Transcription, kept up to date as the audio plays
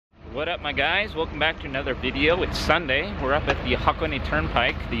What up, my guys? Welcome back to another video. It's Sunday. We're up at the Hakone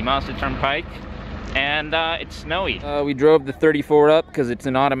Turnpike, the Mazda Turnpike, and it's snowy. We drove the 34 up because it's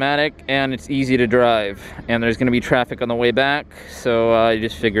an automatic and it's easy to drive, and there's going to be traffic on the way back, so I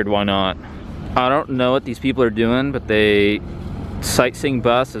just figured why not. I don't know what these people are doing, but they sightseeing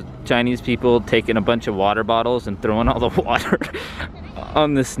bus of Chinese people taking a bunch of water bottles and throwing all the water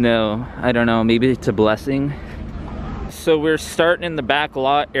on the snow. I don't know, maybe it's a blessing. So we're starting in the back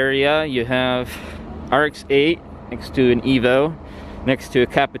lot area. You have RX-8 next to an Evo, next to a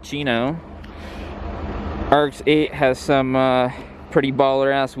Cappuccino. RX-8 has some pretty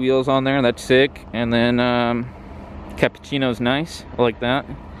baller ass wheels on there, that's sick. And then Cappuccino's nice, I like that.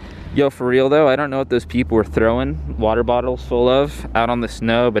 Yo, for real though, I don't know what those people were throwing water bottles full of out on the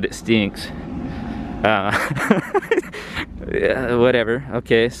snow, but it stinks. Yeah, whatever.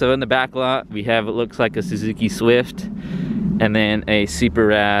 Okay, so in the back lot we have, it looks like a Suzuki Swift, and then a super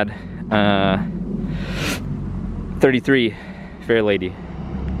rad 33 Fairlady.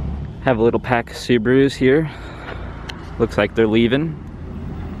 Have a little pack of Subarus here. Looks like they're leaving.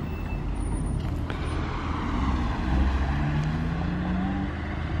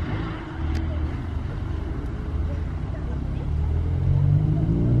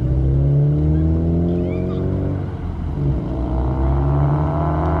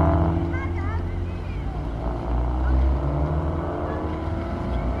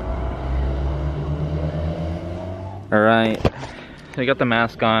 Alright, so I got the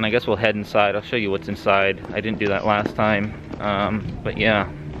mask on. I guess we'll head inside. I'll show you what's inside. I didn't do that last time. But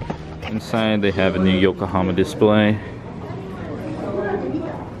yeah, inside they have a new Yokohama display.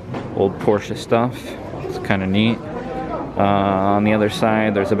 Old Porsche stuff. It's kind of neat. On the other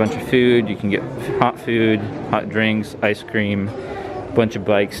side there's a bunch of food. You can get hot food, hot drinks, ice cream, bunch of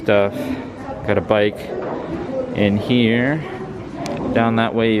bike stuff. Got a bike in here. Down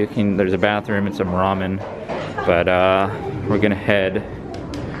that way you can, there's a bathroom and some ramen. But we're gonna head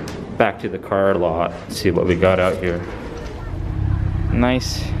back to the car lot and see what we got out here.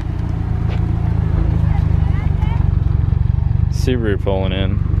 Nice Subaru pulling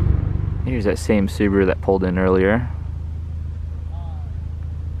in. Here's that same Subaru that pulled in earlier.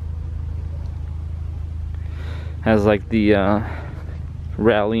 Has like the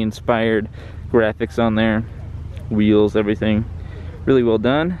rally inspired graphics on there, wheels, everything. Really well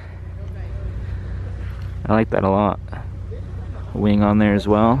done. I like that a lot. Wing on there as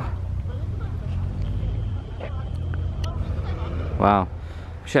well. Wow.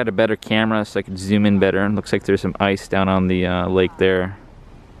 Wish I had a better camera so I could zoom in better. Looks like there's some ice down on the lake there.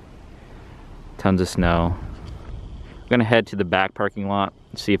 Tons of snow. I'm gonna head to the back parking lot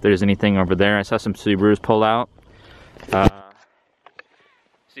and see if there's anything over there. I saw some Subarus pull out.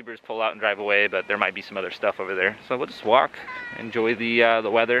 Subarus pull out and drive away, but there might be some other stuff over there. So we'll just walk, enjoy the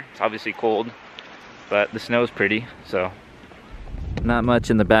weather. It's obviously cold, but the snow's pretty, so. Not much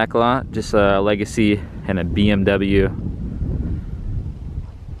in the back lot, just a Legacy and a BMW.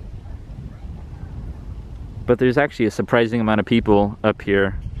 But there's actually a surprising amount of people up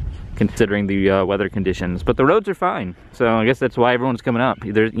here considering the weather conditions. But the roads are fine, so I guess that's why everyone's coming up.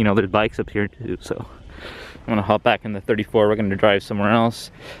 There's, you know, there's bikes up here too, so. I'm gonna hop back in the 34, we're gonna drive somewhere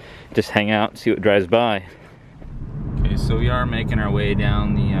else. Just hang out, see what drives by. Okay, so we are making our way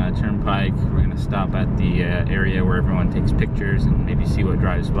down the Turnpike. We're gonna stop at the area where everyone takes pictures and maybe see what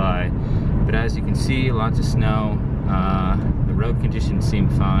drives by. But as you can see, lots of snow. The road conditions seem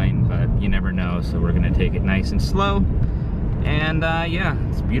fine, but you never know, so we're gonna take it nice and slow. And yeah,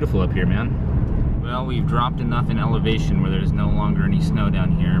 it's beautiful up here, man. Well, we've dropped enough in elevation where there's no longer any snow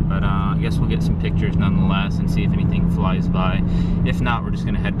down here, but I guess we'll get some pictures nonetheless and see if anything flies by. If not, we're just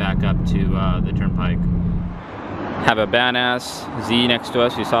gonna head back up to the Turnpike. Have a badass Z next to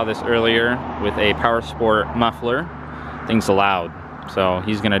us. You saw this earlier with a Power Sport muffler. Thing's loud, so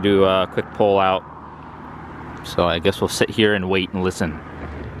he's gonna do a quick pull out. So I guess we'll sit here and wait and listen.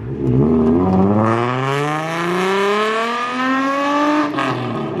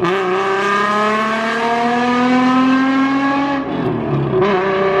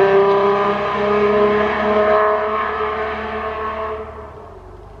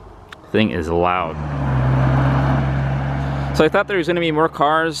 Thing is loud. So I thought there was going to be more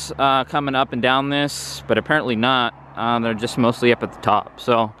cars coming up and down this, but apparently not. They're just mostly up at the top.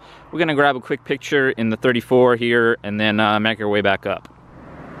 So we're going to grab a quick picture in the 34 here and then make our way back up.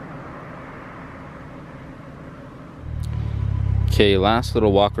 Okay, last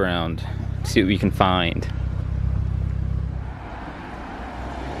little walk around. See what we can find.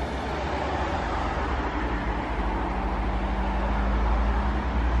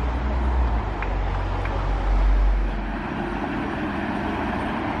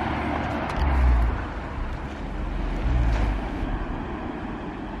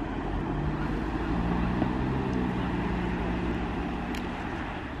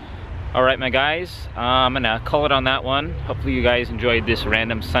 All right, my guys, I'm gonna call it on that one. Hopefully you guys enjoyed this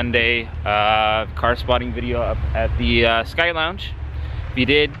random Sunday car spotting video up at the Sky Lounge. If you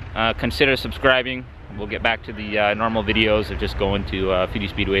did, consider subscribing. We'll get back to the normal videos of just going to Fuji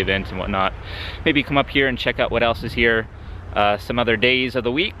Speedway events and whatnot. Maybe come up here and check out what else is here some other days of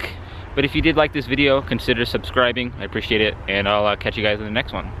the week. But if you did like this video, consider subscribing. I appreciate it, and I'll catch you guys in the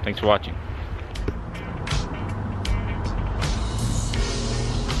next one. Thanks for watching.